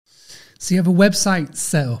So you have a website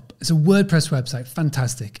set up. It's a WordPress website,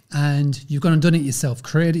 fantastic. And you've gone and done it yourself,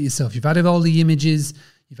 created it yourself. You've added all the images,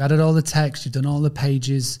 you've added all the text, you've done all the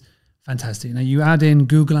pages. Fantastic. Now you add in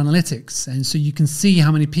Google Analytics, and so you can see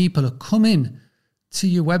how many people are coming to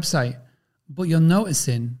your website, but you're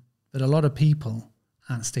noticing that a lot of people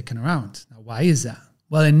aren't sticking around. Now, why is that?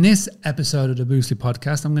 Well, in this episode of the Boostly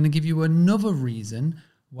podcast, I'm going to give you another reason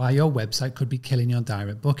why your website could be killing your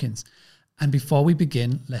direct bookings. And before we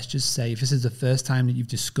begin, let's just say, if this is the first time that you've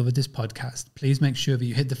discovered this podcast, please make sure that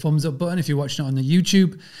you hit the thumbs up button if you're watching it on the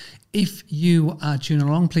YouTube. If you are tuning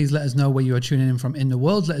along, please let us know where you are tuning in from in the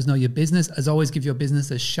world. Let us know your business. As always, give your business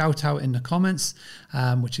a shout out in the comments,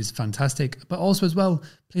 which is fantastic. But also as well,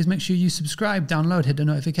 please make sure you subscribe, download, hit the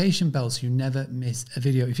notification bell so you never miss a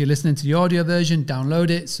video. If you're listening to the audio version, download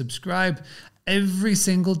it, subscribe. Every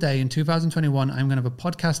single day in 2021, I'm going to have a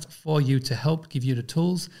podcast for you to help give you the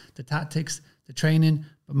tools, the tactics, the training,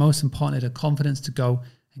 but most importantly, the confidence to go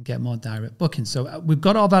and get more direct bookings. So we've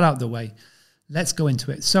got all that out of the way. Let's go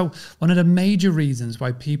into it. So one of the major reasons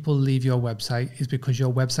why people leave your website is because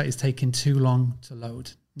your website is taking too long to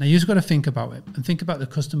load. Now, you've just got to think about it and think about the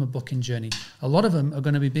customer booking journey. A lot of them are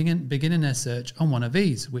going to be beginning their search on one of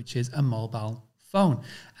these, which is a mobile phone.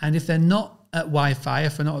 And if they're not at Wi-Fi,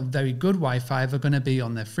 if they're not a very good Wi-Fi, they're going to be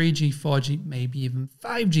on their 3G, 4G, maybe even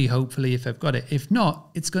 5G, hopefully, if they've got it. If not,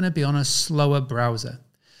 it's going to be on a slower browser.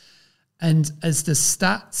 And as the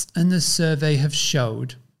stats and the survey have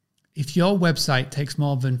showed, if your website takes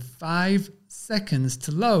more than 5 seconds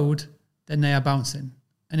to load, then they are bouncing.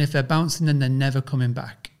 And if they're bouncing, then they're never coming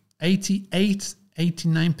back.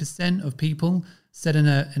 89% of people said in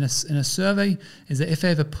a survey is that if they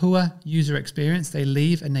have a poor user experience, they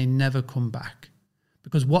leave and they never come back.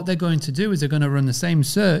 Because what they're going to do is they're going to run the same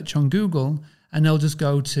search on Google and they'll just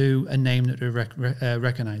go to a name that they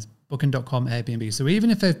recognize, Booking.com, Airbnb. So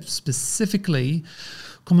even if they've specifically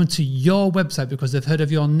come onto your website because they've heard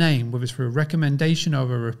of your name, whether it's for a recommendation or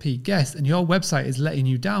a repeat guest, and your website is letting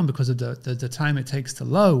you down because of the time it takes to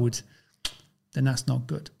load, then that's not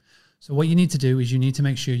good. So what you need to do is you need to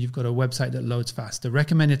make sure you've got a website that loads fast. The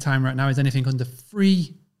recommended time right now is anything under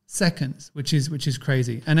 3 seconds, which is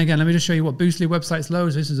crazy. And again, let me just show you what Boostly websites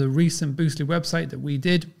loads. This is a recent Boostly website that we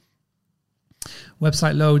did.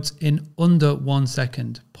 Website loads in under 1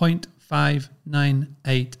 second,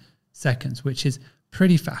 0.598 seconds, which is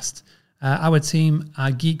pretty fast. Our team are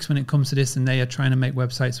geeks when it comes to this, and they are trying to make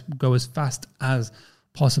websites go as fast as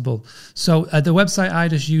possible. So the website I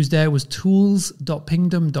just used there was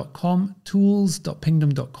tools.pingdom.com,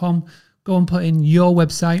 tools.pingdom.com. Go and put in your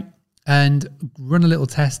website and run a little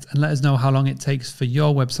test and let us know how long it takes for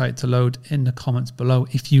your website to load in the comments below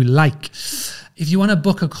if you like. If you want to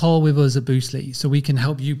book a call with us at Boostly so we can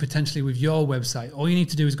help you potentially with your website, all you need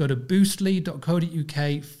to do is go to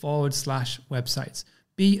boostly.co.uk/websites.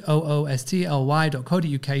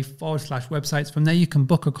 boostly.co.uk/websites. From there, you can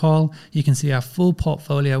book a call. You can see our full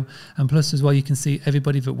portfolio. And plus as well, you can see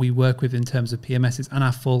everybody that we work with in terms of PMSs and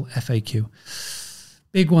our full FAQ.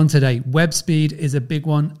 Big one today. Web speed is a big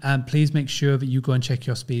one. And please make sure that you go and check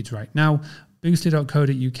your speeds right now.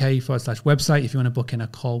 boostly.co.uk/website if you want to book in a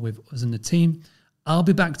call with us and the team. I'll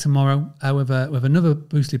be back tomorrow with another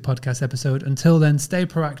Boostly podcast episode. Until then, stay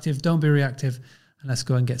proactive. Don't be reactive. And let's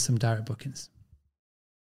go and get some direct bookings.